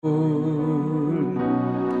And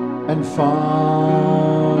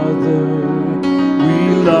Father, we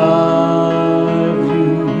love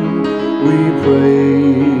you, we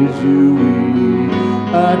praise you, we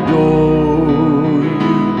adore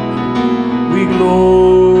you, we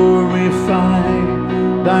glorify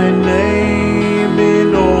thy name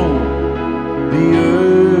in all the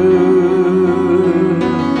earth.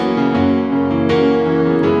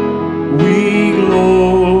 We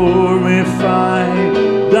glorify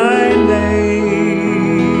thy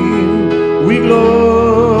name, we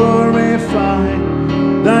glorify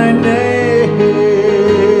thy name,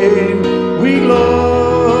 we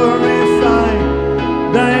glorify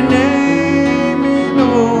thy name in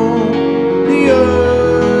all the earth.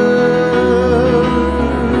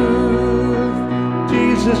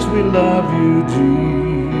 Jesus, we love you,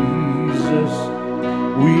 Jesus,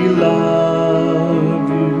 we love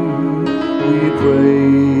you, we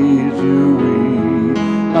praise you, we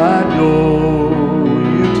adore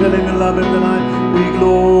you. Tell him you love him tonight. We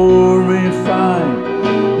glorify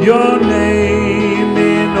your name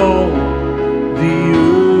in all the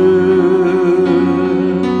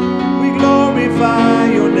earth. We glorify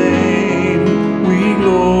your name. We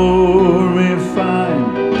glorify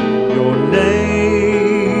your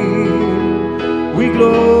name. We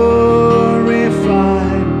glorify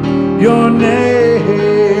your name.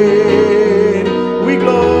 We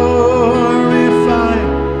glorify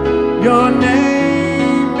your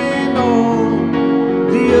name in all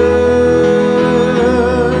the earth.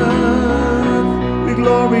 We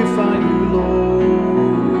glorify you, Lord.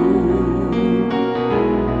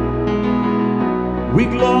 We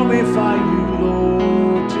glorify you,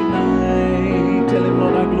 Lord, tonight. Tell him,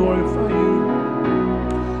 Lord, I glorify you.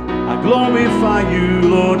 I glorify you,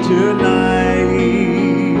 Lord, tonight.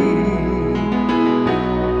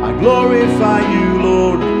 I glorify you,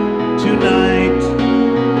 Lord, tonight.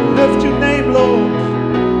 Lift your name, Lord.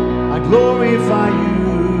 I glorify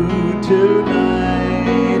you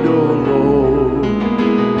tonight, oh Lord.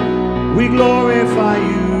 We glorify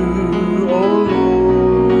you, oh Lord.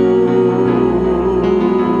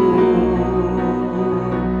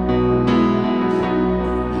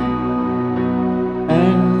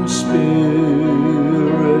 And Spirit,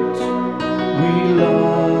 we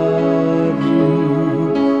love you,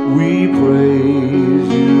 we praise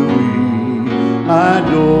you, we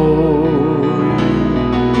adore you,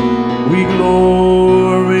 we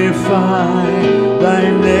glorify thy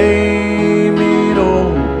name in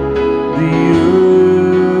all the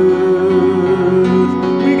earth.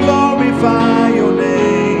 We glorify your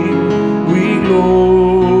name, we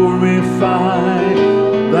glorify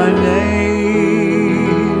thy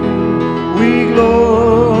name, we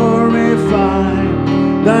glorify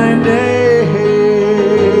thy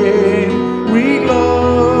name, we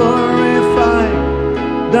glorify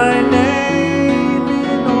thy name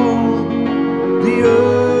in all the earth.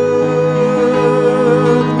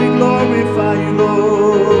 We glorify you,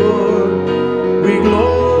 Lord. We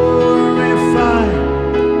glorify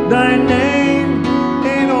thy name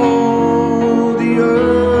in all the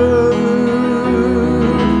earth.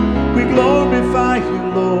 We glorify you,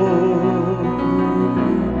 Lord.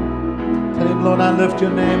 Tell him, Lord, I lift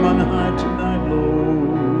your name on high tonight, Lord.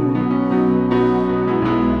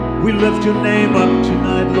 We lift your name up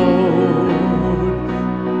tonight, Lord.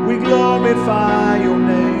 We glorify your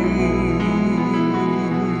name.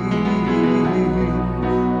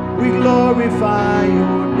 We glorify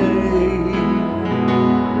your name.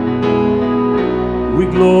 We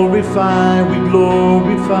glorify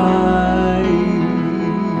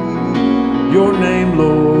your name,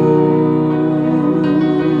 Lord.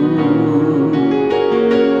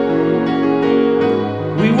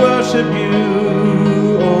 We worship you,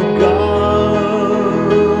 oh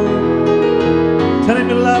God. Tell him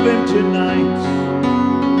you love him tonight.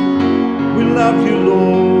 We love you,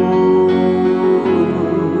 Lord.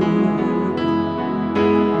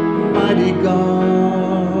 Mighty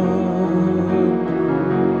God,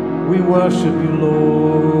 we worship you,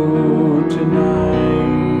 Lord, tonight.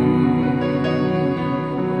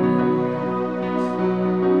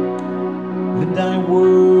 And I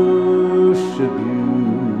worship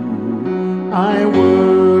you, I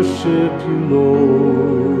worship you,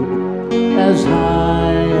 Lord, as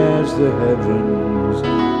high as the heavens,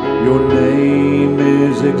 your name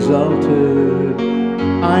is exalted.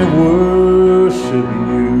 I worship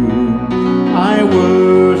you, I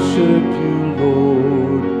worship you,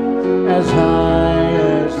 Lord, as high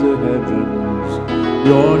as the heavens,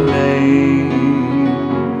 your name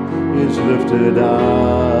is lifted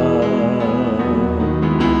up.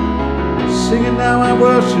 Sing it now, I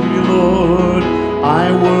worship you, Lord,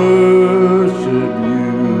 I worship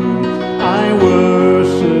you.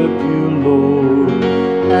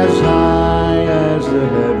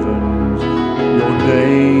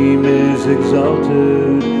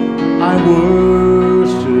 exalted. I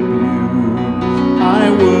worship you. I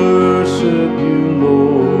worship you,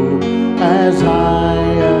 Lord, as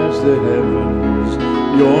high as the heavens.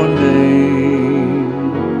 Your name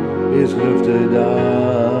is lifted up.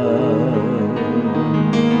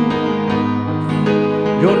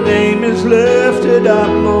 Your name is lifted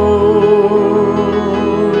up, Lord.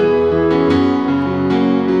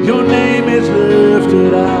 Your name is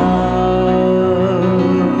lifted up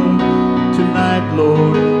tonight,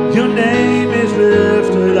 Lord. Your name is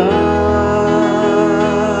lifted up.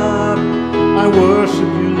 I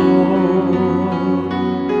worship you, Lord,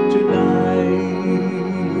 tonight.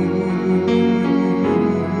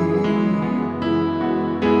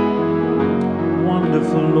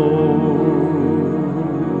 Wonderful Lord,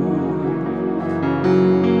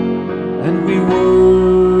 and we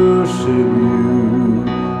worship you.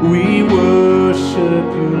 We worship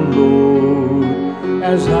you, Lord,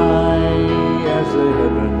 as high as the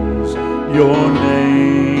heavens. Your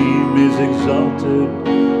name is exalted.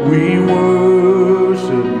 We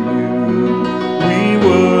worship you. We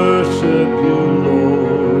worship you,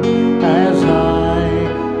 Lord, as high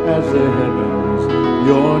as the heavens.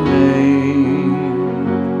 Your name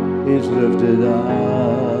is lifted up.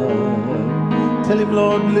 Tell him,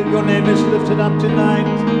 Lord, your name is lifted up tonight.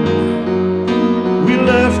 We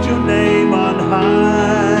lift your name on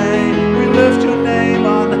high. We lift your name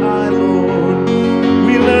on high, Lord.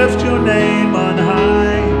 We lift your name on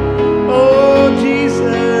high. Oh, Jesus.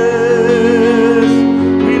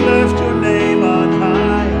 We lift your name on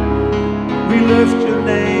high. We lift your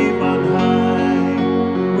name on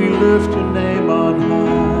high. We lift your name on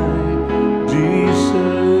high.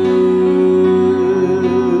 Jesus.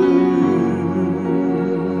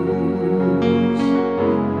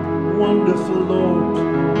 Wonderful Lord,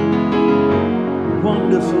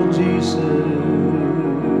 wonderful Jesus,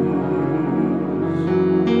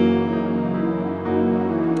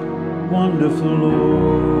 wonderful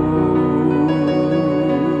Lord.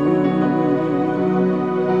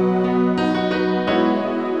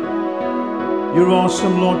 You're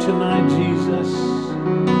awesome, Lord, tonight, Jesus.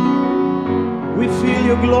 We feel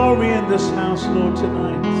your glory in this house, Lord,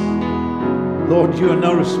 tonight. Lord, you are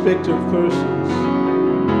no respecter of persons.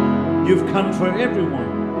 You've come for everyone.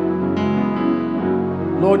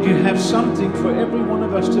 Lord, you have something for every one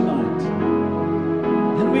of us tonight.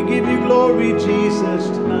 And we give you glory, Jesus,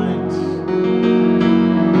 tonight.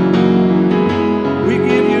 We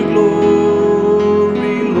give you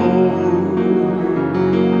glory, Lord.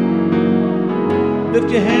 Lift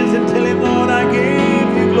your hands and tell him, Lord, I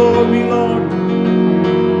give you glory, Lord.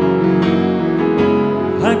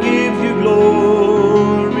 I give you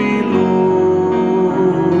glory, Lord.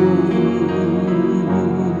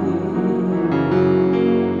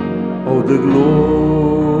 Oh, the glory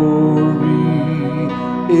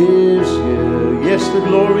is here. Yes, the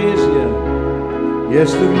glory is here.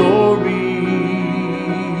 Yes, the glory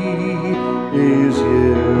is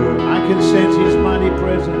here. I can sense his mighty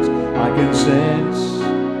presence. I can sense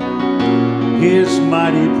his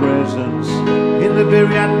mighty presence in the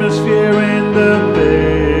very atmosphere, in the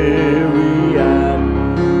very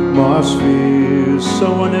atmosphere.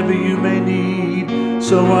 So whatever you may need,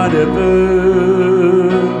 so whatever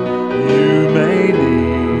you may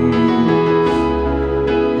need,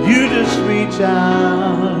 you just reach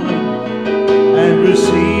out and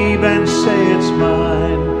receive and say it's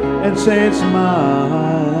mine, and say it's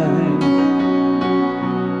mine.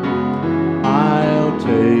 I'll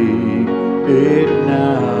take it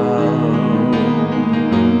now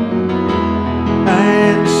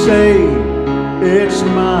and say it's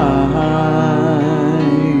mine.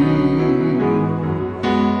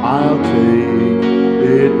 I'll take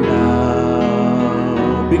it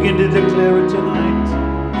now. Begin to declare it tonight.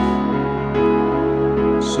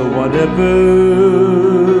 So whatever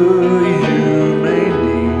you may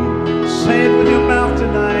need, say it with your mouth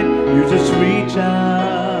tonight. You just reach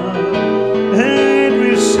out and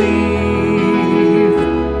receive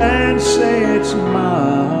and say it's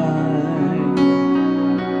mine.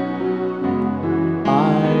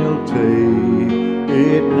 I'll take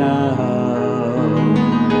it now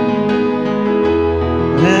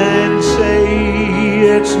and say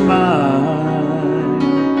it's mine.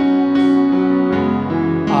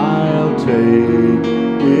 I'll take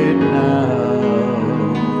it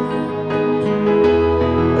now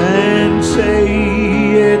and say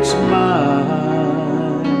it's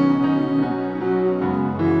mine.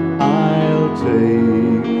 I'll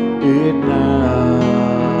take it now.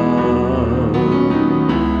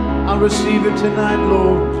 I'll receive it tonight,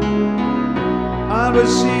 Lord. I'll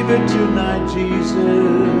receive it tonight,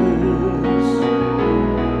 Jesus.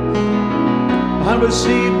 I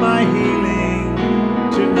receive my healing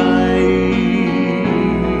tonight.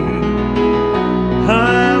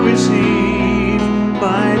 I receive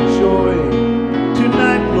my joy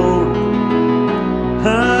tonight, Lord.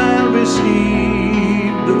 I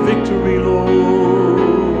receive the victory,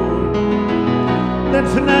 Lord. That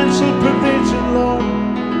financial provision, Lord,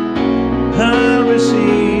 I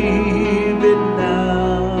receive it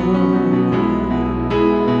now.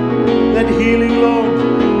 That healing,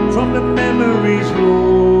 Lord, from the memories,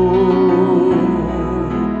 Lord,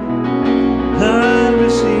 I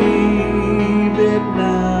receive it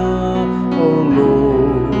now, oh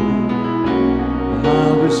Lord, I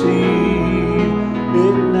receive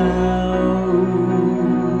it now.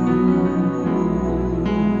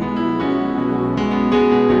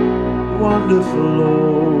 Wonderful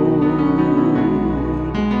Lord,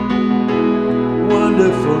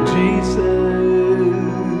 wonderful Jesus.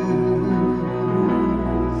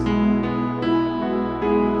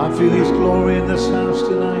 I feel His glory in this house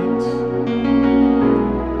tonight.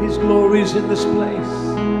 His glory is in this place.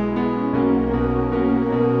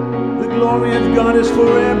 The glory of God is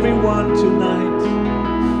for everyone tonight.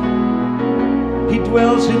 He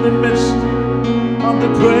dwells in the midst of the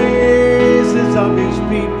praises of His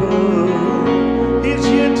people. He's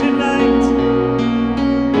here tonight.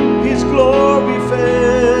 His glory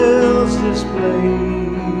fills this place.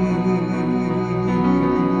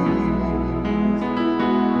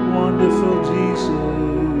 Wonderful Jesus.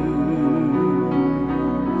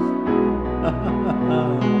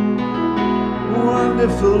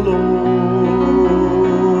 Wonderful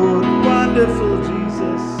Lord. Wonderful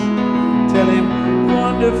Jesus. Tell Him,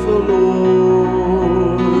 wonderful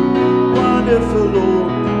Lord. Wonderful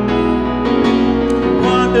Lord.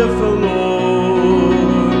 Wonderful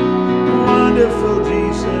Lord. Wonderful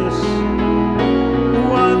Jesus.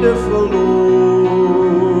 Wonderful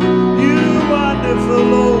Lord. You wonderful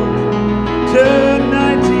Lord.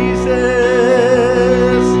 Tonight, Jesus,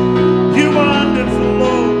 you wonderful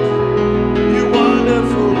Lord, you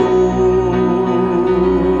wonderful Lord,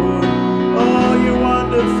 oh, you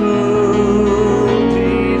wonderful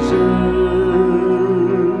Jesus.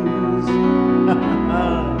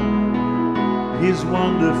 He's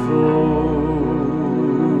wonderful.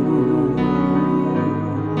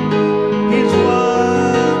 He's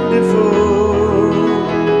wonderful,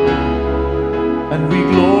 and we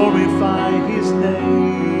glorify His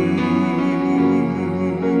name.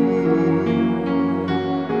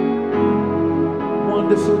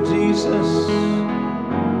 Wonderful Jesus,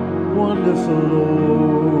 wonderful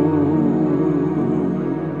Lord.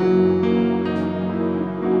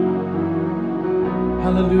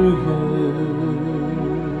 Hallelujah.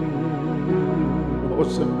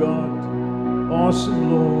 Awesome God,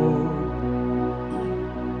 awesome Lord,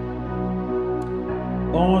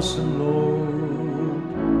 awesome Lord.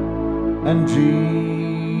 And Jesus,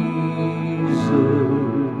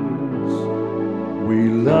 we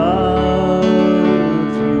love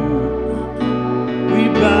you. We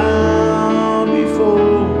bow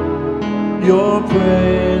before your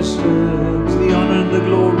presence. The honor and the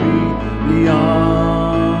glory, the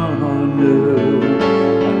honor and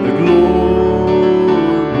the glory.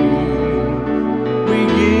 We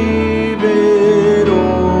give it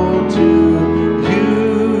all to you.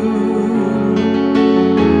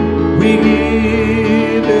 We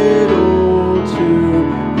give it all to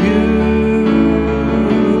you.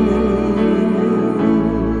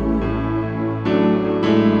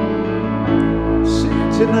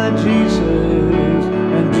 Sing tonight, Jesus,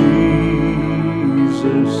 and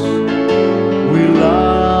Jesus, we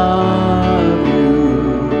love you.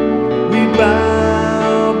 We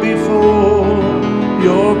bow before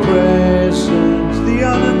your presence. The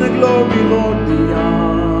honor and the glory, Lord, the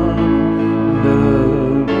honor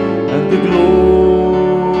and the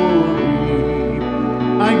glory.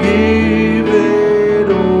 I give it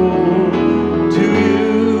all to you.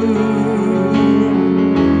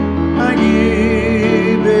 I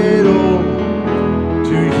give it all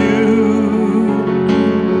to you.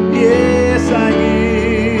 Yes, I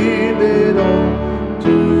give it all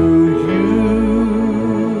to you.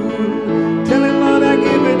 Tell Him, Lord, I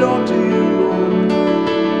give it all to you, Lord.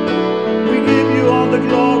 We give you all the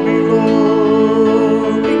glory,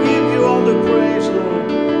 Lord. We give you all the praise,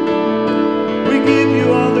 Lord. We give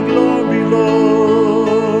you all the glory,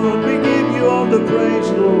 Lord. We give you all the praise,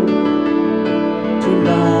 Lord,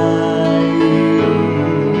 tonight.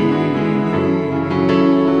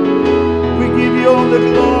 We give you all the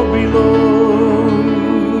glory, Lord.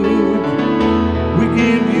 We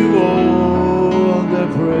give you all the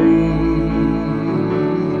praise.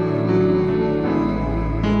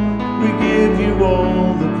 We give you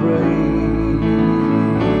all the praise.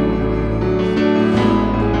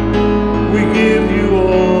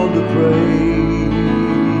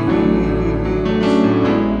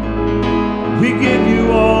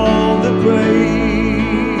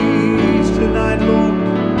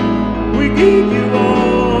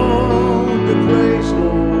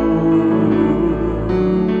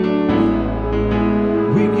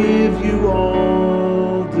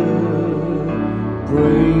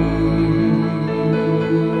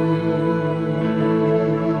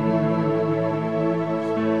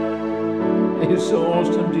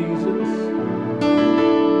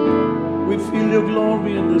 your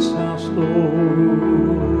glory in this house,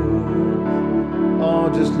 Lord. Oh,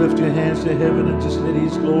 just lift your hands to heaven and just let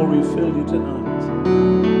His glory fill you tonight.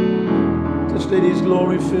 Just let His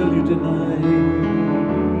glory fill you tonight.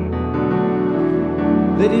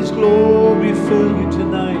 Let His glory fill you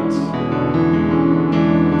tonight.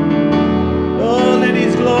 Oh, let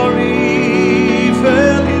His glory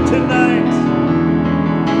fill you tonight.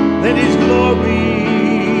 Let His glory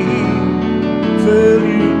fill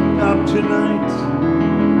you up tonight.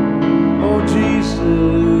 Oh, Jesus.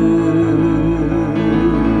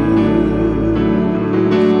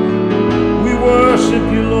 We worship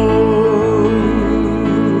you, Lord.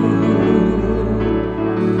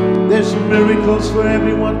 There's miracles for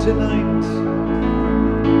everyone tonight.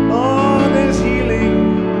 Oh, there's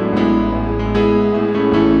healing.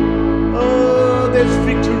 Oh, there's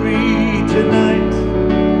victory tonight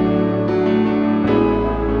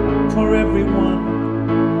for everyone.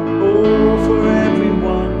 Oh, for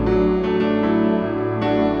everyone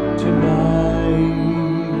tonight.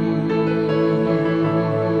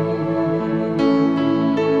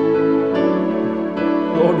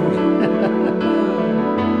 Lord,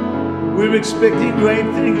 we're expecting great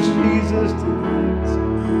things, Jesus, tonight.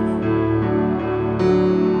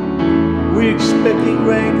 We're expecting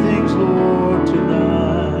great things, Lord,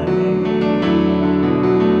 tonight.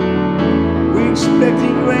 We're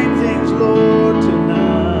expecting great things, Lord,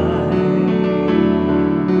 tonight.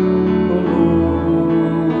 Oh,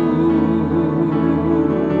 Lord.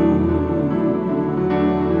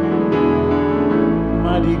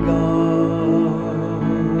 Mighty God.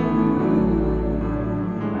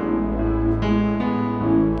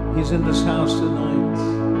 He's in this house tonight.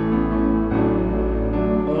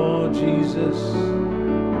 Oh, Jesus.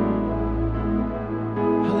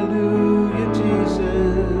 Hallelujah,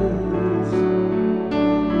 Jesus.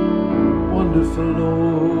 Wonderful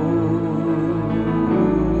Lord.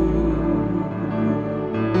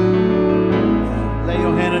 Lay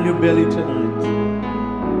your hand on your belly tonight.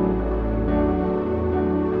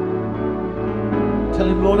 Tell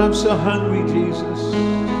Him, Lord, I'm so hungry, Jesus.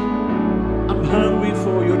 I'm hungry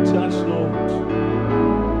for your touch, Lord.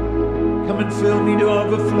 Come and fill me to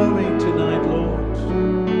overflowing tonight, Lord.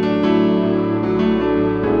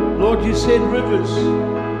 Lord, you said rivers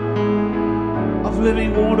of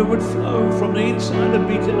living water would flow from the inside of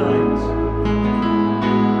me tonight.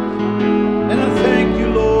 And I thank you,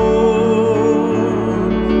 Lord.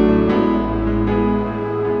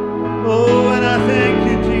 Oh, and I thank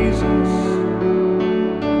you, Jesus.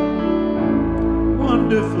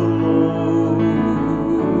 Wonderful Lord.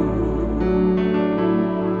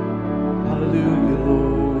 Hallelujah,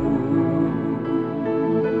 Lord.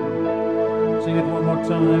 Sing it one more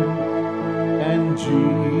time. And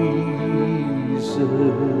Jesus,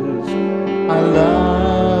 I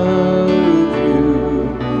love you.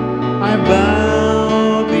 I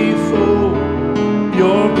bow before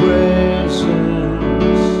your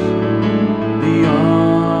presence. The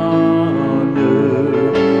honor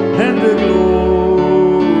and the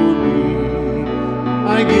glory, I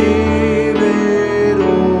give it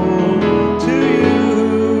all to you.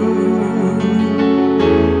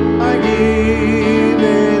 I give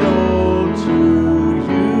it all to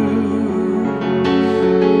you.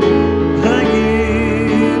 I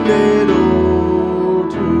give it all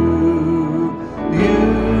to you.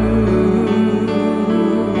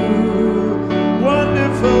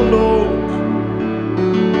 Wonderful Lord,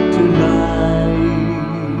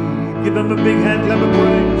 tonight. Give Him a big hand clap of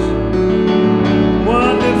praise.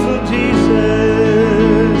 Wonderful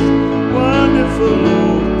Jesus, wonderful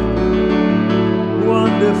Lord,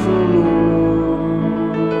 wonderful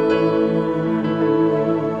Lord.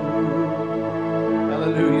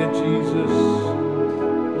 Hallelujah, Jesus.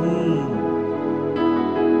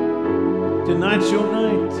 Tonight's your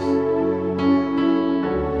night.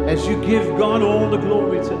 As you give God all the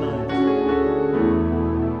glory tonight,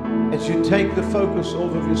 as you take the focus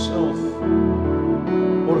off of yourself,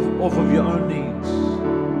 or off of your own needs,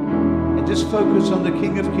 and just focus on the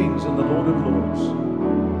King of Kings and the Lord of Lords.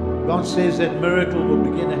 God says that miracle will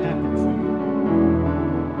begin to happen for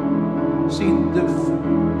you. See,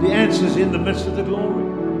 the answer's in the midst of the glory.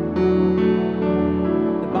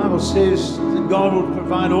 The Bible says that God will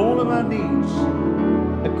provide all of our needs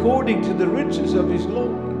according to the riches of His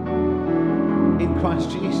glory in Christ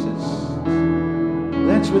Jesus.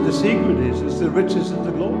 That's where the secret is. It's the riches of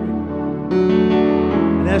the glory.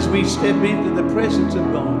 And as we step into the presence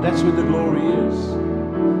of God, that's where the glory is.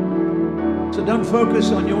 So don't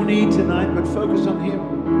focus on your need tonight, but focus on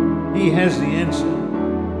Him. He has the answer.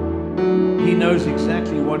 He knows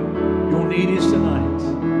exactly what your need is tonight.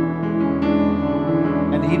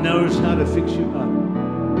 And He knows how to fix you up.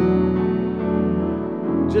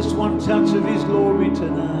 Just one touch of His glory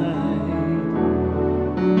tonight.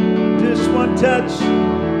 Just one touch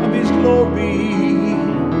of His glory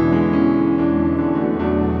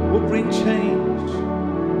will bring change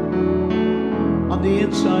on the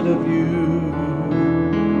inside of you.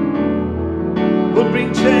 Will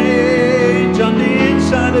bring change on the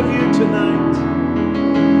inside of you tonight.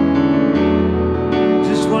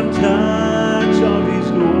 Just one touch of His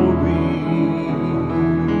glory.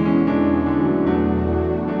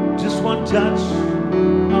 Just one touch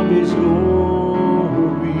of His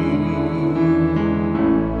glory.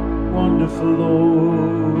 Wonderful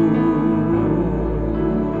Lord.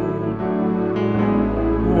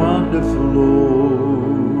 Wonderful Lord.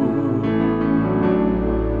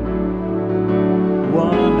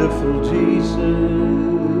 Wonderful Jesus.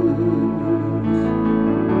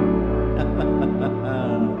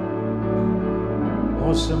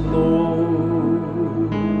 Awesome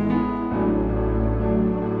Lord.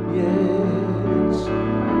 Yes.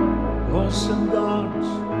 Awesome God.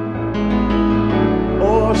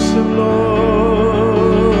 Awesome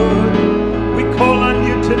Lord. We call on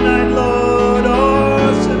you tonight, Lord.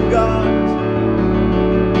 Awesome God.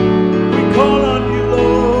 We call on you,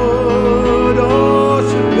 Lord.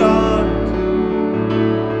 Awesome God.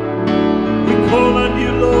 We call on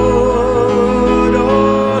you, Lord.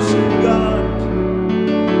 Awesome God.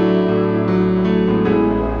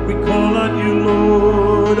 We call on you,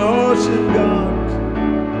 Lord. Awesome God.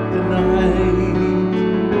 Tonight.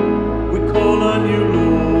 We call on you, Lord.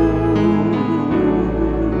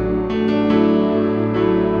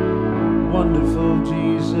 Wonderful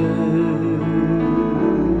Jesus.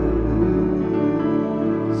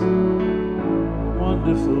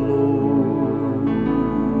 Wonderful Lord.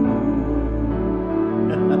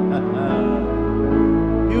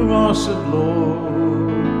 You're awesome, Lord.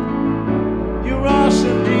 You're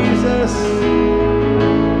awesome, Jesus.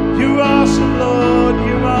 You're awesome, Lord.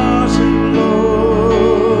 You're awesome,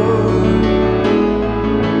 Lord.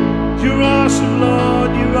 You're awesome,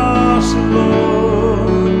 Lord. You're awesome, Lord.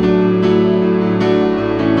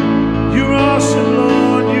 You're awesome,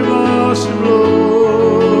 Lord. You're awesome, Lord.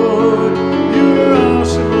 You're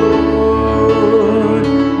awesome, Lord.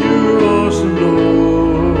 You're awesome, Lord.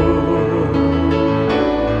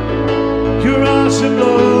 You're awesome,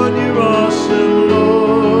 Lord. You're awesome, Lord.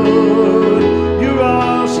 You're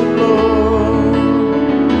awesome, Lord.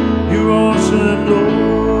 You're awesome, Lord.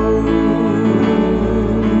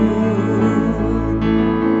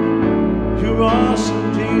 You're awesome,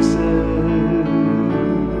 Jesus.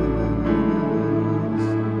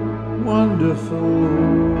 Wonderful.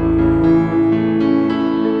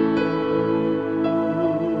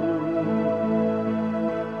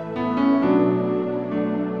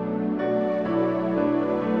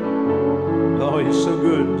 Oh, He's so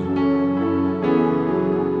good.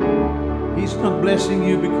 He's not blessing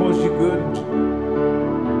you because you're good.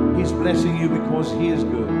 He's blessing you because He is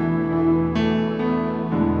good.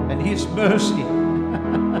 And His mercy,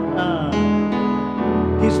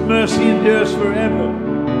 His mercy endures forever.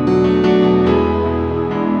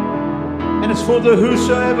 And it's for the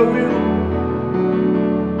whosoever will.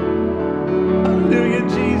 Hallelujah,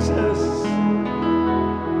 Jesus.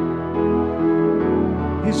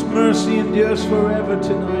 His mercy endures forever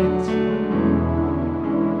tonight.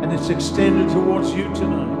 And it's extended towards you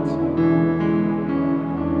tonight.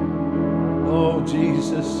 Oh,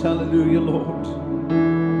 Jesus. Hallelujah, Lord.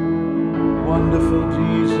 Wonderful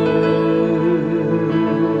Jesus.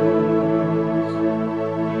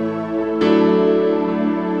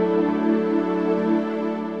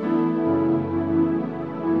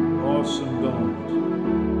 Awesome God.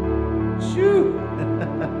 Shoo.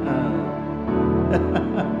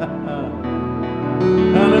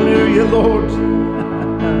 Hallelujah, Lord.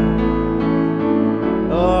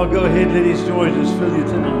 Oh, go ahead, let His joy just fill you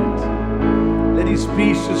tonight. Let His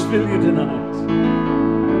peace just fill you tonight.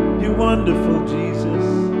 You wonderful Jesus.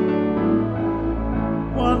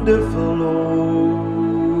 Wonderful Lord.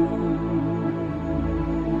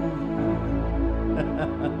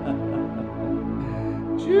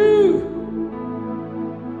 Phew.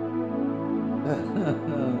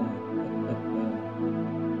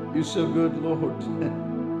 You're so good, Lord.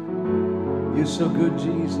 You're so good,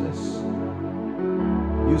 Jesus.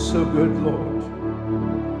 You're so good, Lord.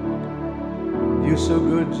 You're so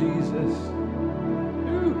good, Jesus.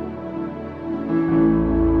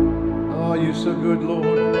 Oh, you're so good,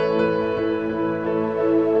 Lord.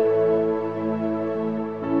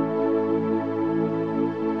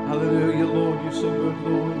 Hallelujah, Lord. You're so good,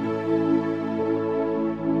 Lord.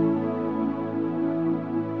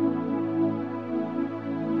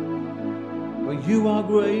 For you are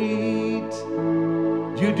great.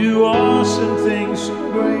 You do awesome things so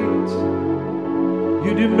great.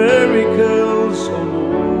 You do miracles, oh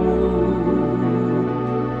Lord.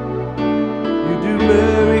 You do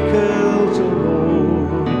miracles, oh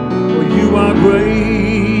Lord. For you are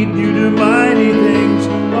great. You do mighty things,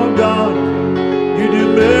 oh God. You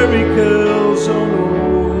do miracles, oh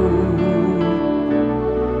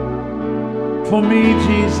Lord. For me,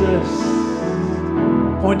 Jesus,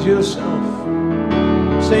 point to yourself.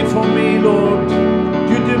 Say, for me, Lord,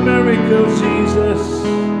 you do miracles, Jesus.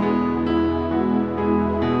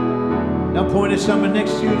 Now point at someone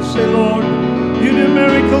next to you and say, Lord, you do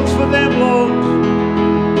miracles for them, Lord.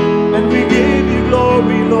 And we give you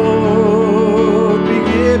glory, Lord. We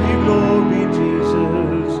give you glory,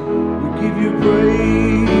 Jesus. We give you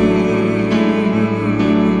praise.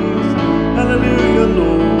 Hallelujah,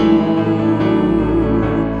 Lord.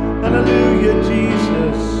 Hallelujah,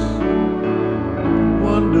 Jesus.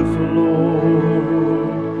 Wonderful Lord.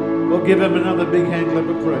 Well, give him another big hand clap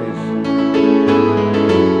of praise.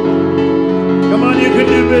 Come on, you can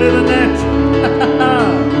do better than that.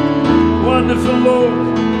 Wonderful Lord.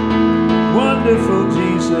 Wonderful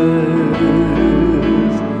Jesus.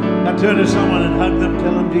 Now turn to someone and hug them.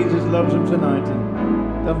 Tell them Jesus loves them tonight.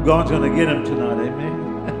 And tell them God's going to get them tonight. Amen.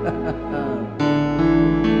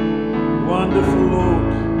 Wonderful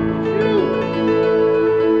Lord.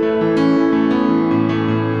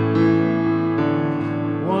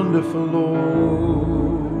 Wonderful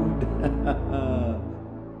Lord.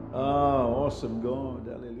 Awesome God.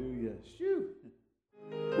 Hallelujah.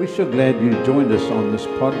 We're so glad you joined us on this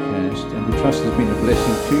podcast, and we trust it's been a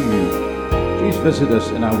blessing to you. Please visit us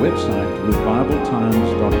at our website,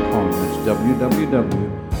 revivaltimes.com. That's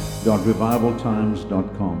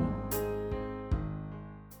www.revivaltimes.com.